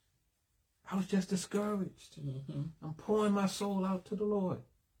 I was just discouraged. Mm-hmm. I'm pouring my soul out to the Lord.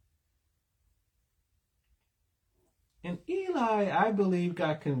 And Eli, I believe,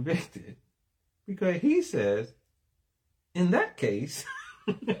 got convicted because he says, in that case,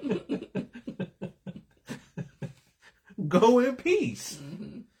 go in peace.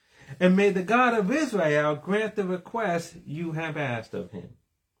 Mm-hmm. And may the God of Israel grant the request you have asked of him.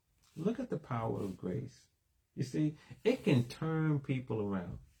 Look at the power of grace. You see, it can turn people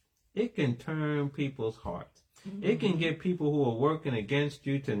around. It can turn people's hearts. Mm-hmm. It can get people who are working against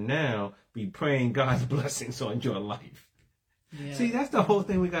you to now be praying God's blessings on your life. Yeah. See, that's the whole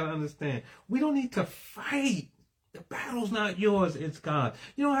thing we got to understand. We don't need to fight The battle's not yours, it's God.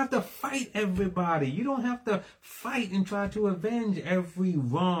 You don't have to fight everybody. You don't have to fight and try to avenge every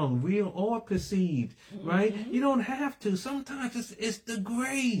wrong, real or perceived, right? You don't have to. Sometimes it's the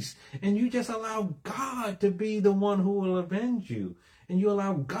grace. And you just allow God to be the one who will avenge you. And you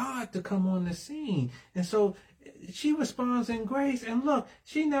allow God to come on the scene. And so she responds in grace. And look,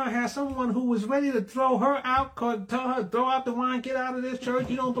 she now has someone who was ready to throw her out, tell her, throw out the wine, get out of this church.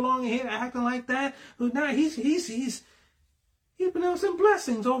 You don't belong in here acting like that. Who now he's pronouncing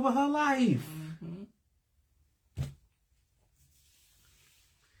blessings over her life.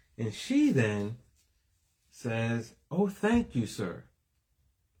 And she then says, "Oh, thank you, sir."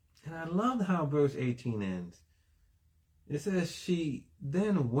 And I love how verse 18 ends. It says, she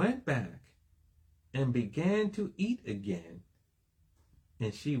then went back and began to eat again,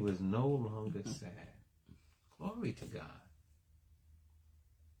 and she was no longer sad. Glory to God.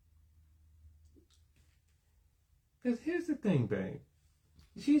 Because here's the thing, babe.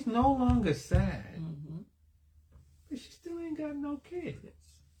 She's no longer sad, but she still ain't got no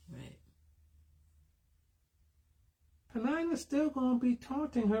kids. Right. Penina's still going to be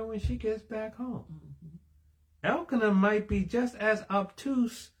taunting her when she gets back home. Elkanah might be just as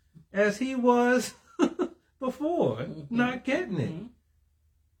obtuse as he was before, not getting it.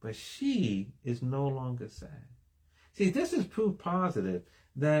 But she is no longer sad. See, this is proof positive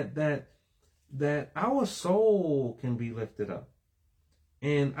that our soul can be lifted up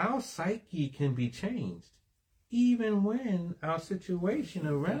and our psyche can be changed even when our situation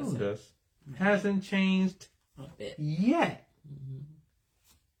around us hasn't changed yet.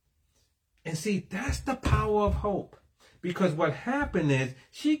 And see, that's the power of hope. Because what happened is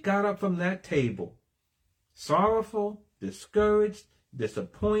she got up from that table, sorrowful, discouraged,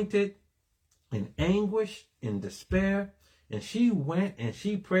 disappointed, in anguish, in despair. And she went and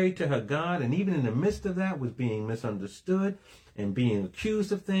she prayed to her God. And even in the midst of that was being misunderstood and being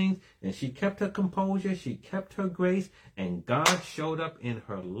accused of things. And she kept her composure. She kept her grace. And God showed up in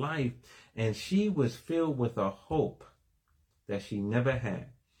her life. And she was filled with a hope that she never had.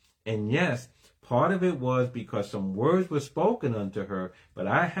 And yes, part of it was because some words were spoken unto her, but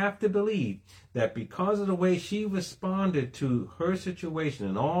I have to believe that because of the way she responded to her situation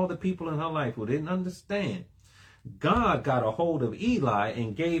and all the people in her life who didn't understand, God got a hold of Eli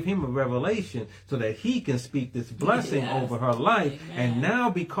and gave him a revelation so that he can speak this blessing over her life. Amen. And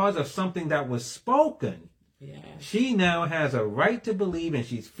now because of something that was spoken, she now has a right to believe, and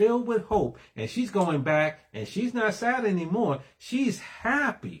she's filled with hope, and she's going back, and she's not sad anymore. She's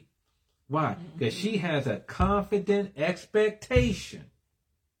happy. Why? Because she has a confident expectation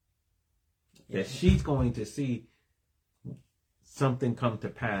that she's going to see something come to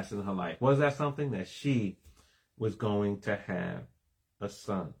pass in her life. Was that something? That she was going to have a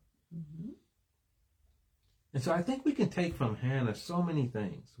son. And so I think we can take from Hannah so many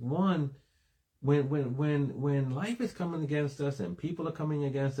things. One, when life is coming against us and people are coming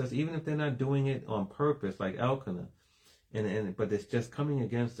against us, even if they're not doing it on purpose, like Elkanah, but it's just coming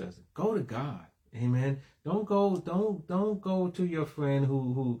against us, go to God. Amen. Don't go to your friend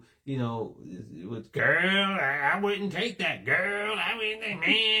who was, girl, I wouldn't take that, girl, I wouldn't,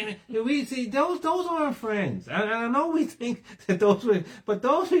 man. We see those aren't friends. I know we think that those were, but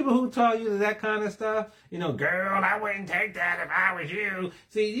those people who tell you that kind of stuff, girl, I wouldn't take that if I was you.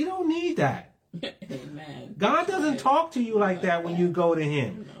 See, you don't need that. Amen. God doesn't talk to you like that when you go to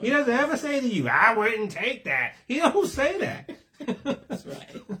him. He doesn't ever say to you, I wouldn't take that. He don't say that. That's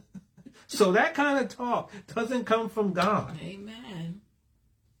right. So that kind of talk doesn't come from God. Amen.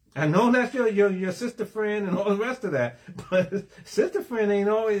 I know that's your sister friend and all the rest of that, but sister friend ain't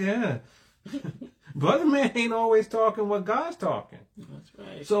always, brother man ain't always talking what God's talking. That's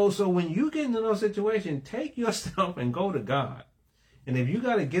right. So when you get into those situations, take yourself and go to God. And if you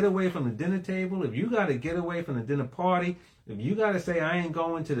got to get away from the dinner table, if you got to get away from the dinner party, if you got to say, I ain't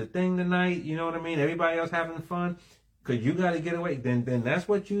going to the thing tonight, you know what I mean? Everybody else having fun, because you got to get away, then that's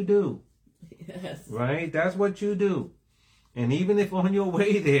what you do. Yes. Right? That's what you do. And even if on your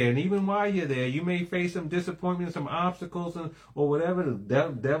way there, and even while you're there, you may face some disappointment, some obstacles, or whatever,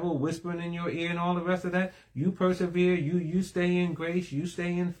 the devil whispering in your ear and all the rest of that, you persevere, you stay in grace, you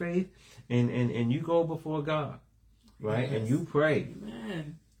stay in faith, and you go before God. Right? Yes. And you pray.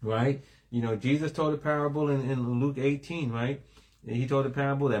 Amen. Right? Jesus told a parable in Luke 18, right? He told a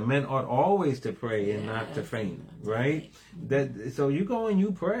parable that men ought always to pray and not to faint, right? That so you go and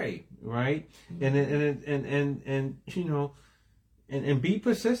you pray, right? And be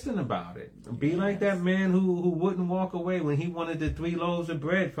persistent about it. Be like that man who wouldn't walk away when he wanted the 3 loaves of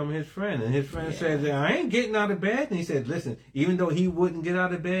bread from his friend, and his friend said, I ain't getting out of bed. And he said, listen, even though he wouldn't get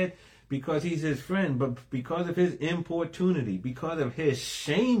out of bed, because he's his friend, but because of his importunity, because of his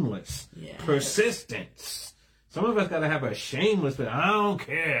shameless persistence. Some of us got to have a shameless, but I don't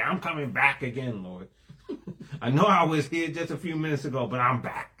care. I'm coming back again, Lord. I know I was here just a few minutes ago, but I'm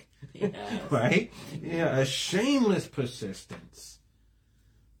back. Yes. Right? Yeah, a shameless persistence.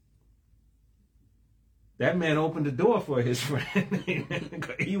 That man opened the door for his friend.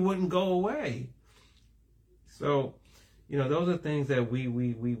 He wouldn't go away. So, those are things that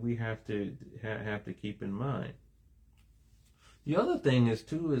we have to keep in mind. The other thing is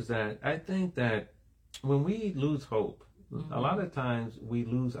that I think that when we lose hope, a lot of times we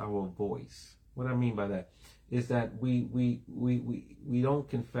lose our voice. What I mean by that is that we don't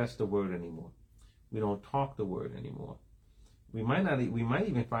confess the word anymore. We don't talk the word anymore. We might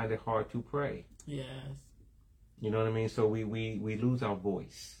even find it hard to pray. Yes. You know what I mean? So we lose our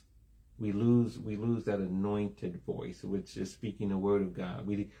voice. We lose that anointed voice, which is speaking the word of God.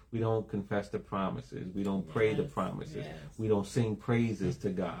 We don't confess the promises. We don't pray the promises. Yes. We don't sing praises to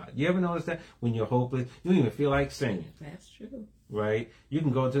God. You ever notice that when you're hopeless, you don't even feel like singing. That's true. Right? You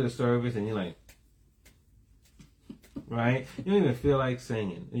can go to the service and you're like, right? You don't even feel like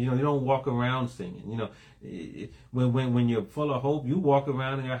singing. You don't walk around singing. When you're full of hope, you walk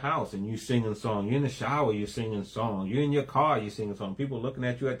around in your house and you singing songs. You're in the shower, you're singing songs. You're in your car, you're singing songs. People looking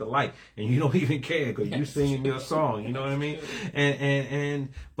at you at the light and you don't even care because you're singing your song. You know what I mean?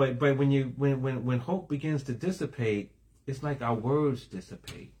 But when hope begins to dissipate, it's like our words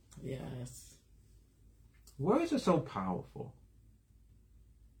dissipate. Yes. Words are so powerful.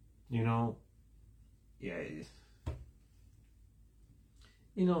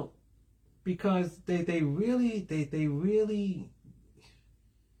 Because they really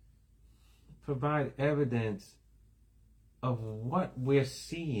provide evidence of what we're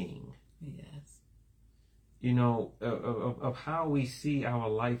seeing. Yes. Of how we see our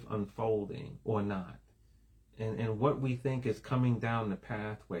life unfolding or not. And what we think is coming down the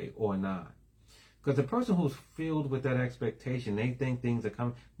pathway or not. Because the person who's filled with that expectation, they think things are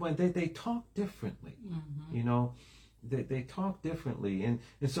coming, but they talk differently. Mm-hmm. They talk differently. And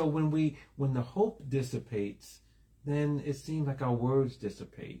so when the hope dissipates, then it seems like our words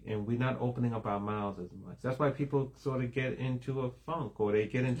dissipate and we're not opening up our mouths as much. That's why people sort of get into a funk or they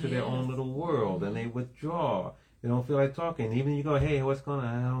get into their own little world and they withdraw. They don't feel like talking. Even you go, hey, what's going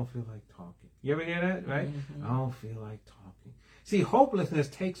on? I don't feel like talking. You ever hear that, right? Mm-hmm. I don't feel like talking. See, hopelessness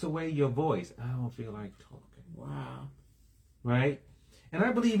takes away your voice. I don't feel like talking. Wow. Right? And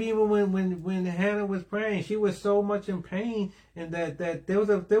I believe even when Hannah was praying, she was so much in pain and that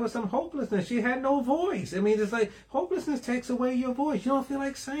there was some hopelessness. She had no voice. I mean, it's like hopelessness takes away your voice. You don't feel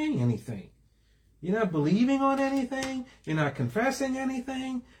like saying anything. You're not believing on anything. You're not confessing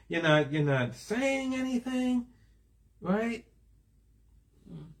anything. You're not saying anything. Right?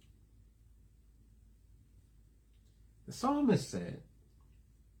 The psalmist said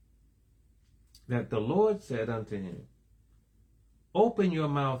that the Lord said unto him, open your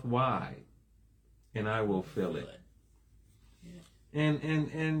mouth wide and I will fill it. Yeah.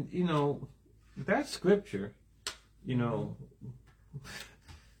 And that scripture,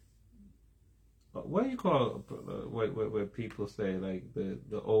 what do you call what people say, like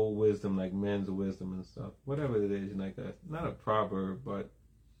the old wisdom, like men's wisdom and stuff, whatever it is, like not a proverb, but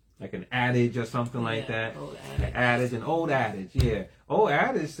like an adage or something like that. An old adage, yeah. Old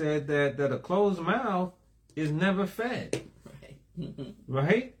adage said that a closed mouth is never fed. Right.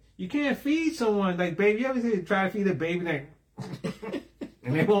 Right? You can't feed someone like baby. You ever try to feed a baby like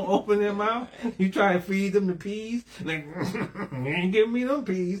and they won't open their mouth? You try to feed them the peas, like you ain't giving me them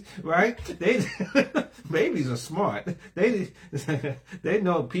peas, right? Babies are smart. They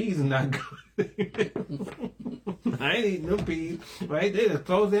know peas are not good. I ain't eating them peas, right? They just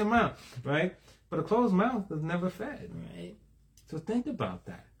close their mouth, right? But a closed mouth is never fed. Right. So think about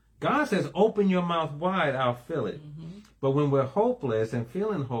that. God says, open your mouth wide, I'll fill it. Mm-hmm. But when we're hopeless and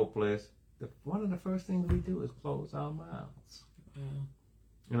feeling hopeless, one of the first things we do is close our mouths. Mm.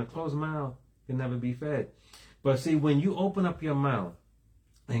 And a closed mouth can never be fed. But see, when you open up your mouth,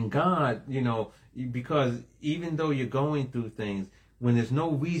 and God, because even though you're going through things, when there's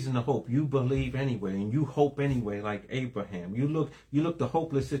no reason to hope, you believe anyway, and you hope anyway, like Abraham. You look the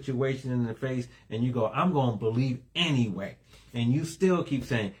hopeless situation in the face, and you go, I'm going to believe anyway. And you still keep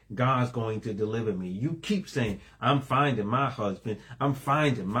saying, God's going to deliver me. You keep saying, I'm finding my husband. I'm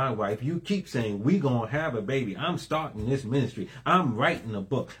finding my wife. You keep saying, we're going to have a baby. I'm starting this ministry. I'm writing a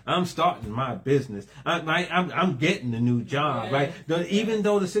book. I'm starting my business. I'm getting a new job, right? Even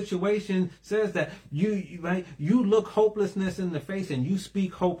though the situation says that you look hopelessness in the face and you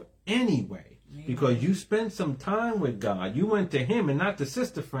speak hope anyway. Because you spent some time with God. You went to him and not to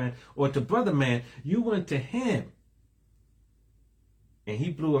sister friend or to brother man. You went to him. And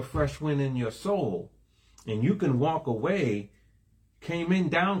he blew a fresh wind in your soul. And you can walk away, came in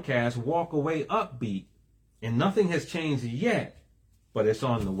downcast, walk away upbeat. And nothing has changed yet, but it's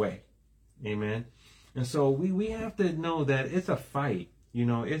on the way. Amen. And so we have to know that it's a fight. You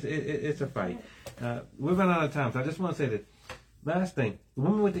know, it's a fight. We're running out of time, so I just want to say this. Last thing, the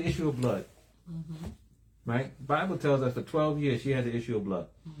woman with the issue of blood. Mm-hmm. Right? The Bible tells us for 12 years she had the issue of blood.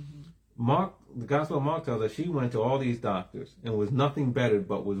 Mm-hmm. The Gospel of Mark tells us she went to all these doctors and was nothing better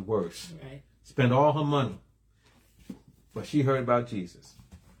but was worse. Right. Spent all her money. But she heard about Jesus.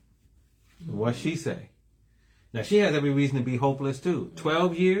 Mm-hmm. What'd she say? Now she has every reason to be hopeless too.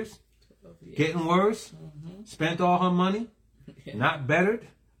 12 years, getting worse, spent all her money, not bettered,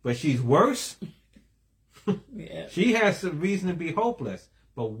 but she's worse. Yeah. She has some reason to be hopeless.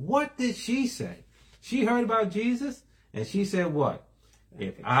 But what did she say? She heard about Jesus and she said what?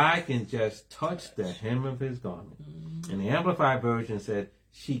 If I can just touch the hem of his garment. And the Amplified Version said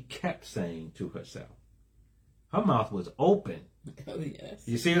she kept saying to herself. Her mouth was open. Oh, yes.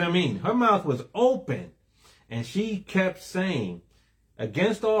 You see what I mean? Her mouth was open. And she kept saying,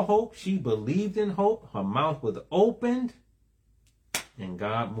 against all hope, she believed in hope. Her mouth was opened. And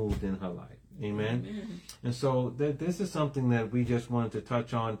God moved in her life. Amen. Amen. And so this is something that we just wanted to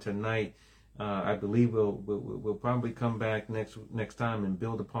touch on tonight. I believe we'll probably come back next time and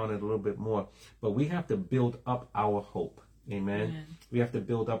build upon it a little bit more. But we have to build up our hope. Amen. Amen. We have to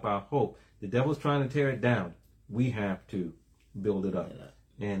build up our hope. The devil's trying to tear it down. We have to build it up.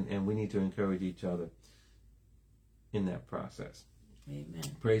 And we need to encourage each other in that process. Amen.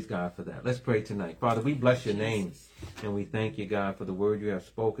 Praise God for that. Let's pray tonight. Father, we bless your name and we thank you, God, for the word you have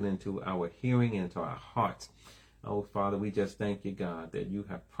spoken into our hearing and into our hearts. Oh, Father, we just thank you, God, that you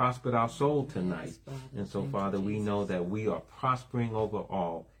have prospered our soul tonight. Yes, Father. And so, Father, we know that we are prospering over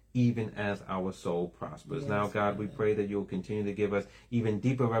all, even as our soul prospers. Yes, now, God, we pray that you'll continue to give us even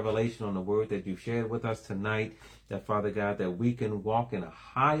deeper revelation on the word that you've shared with us tonight. That, Father God, that we can walk in a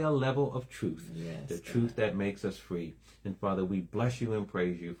higher level of truth, yes, the truth that makes us free. And Father, we bless you and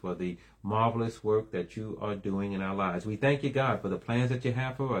praise you for the marvelous work that you are doing in our lives. We thank you, God, for the plans that you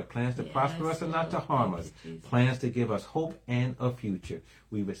have for us, plans to prosper us and not to harm us, plans to give us hope and a future.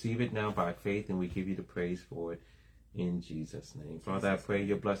 We receive it now by faith, and we give you the praise for it in Jesus' name. Father, I pray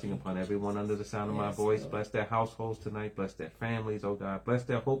your blessing upon everyone under the sound of my voice. Bless their households tonight. Bless their families, oh God. Bless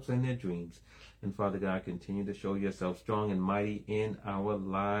their hopes and their dreams. And Father God, continue to show yourself strong and mighty in our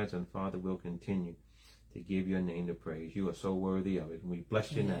lives. And Father, we'll continue to give your name the praise. You are so worthy of it. And we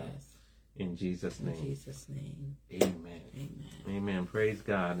bless you now. In Jesus' name. In Jesus' name. Amen. Amen. Amen. Praise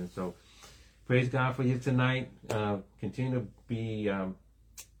God. And so, praise God for you tonight. Continue to be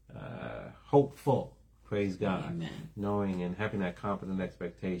hopeful. Praise God. Amen. Knowing and having that confident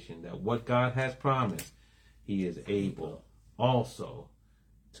expectation that what God has promised, he is able also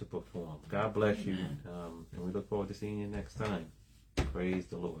to perform. God bless you. And we look forward to seeing you next time. Praise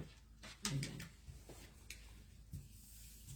the Lord. Amen.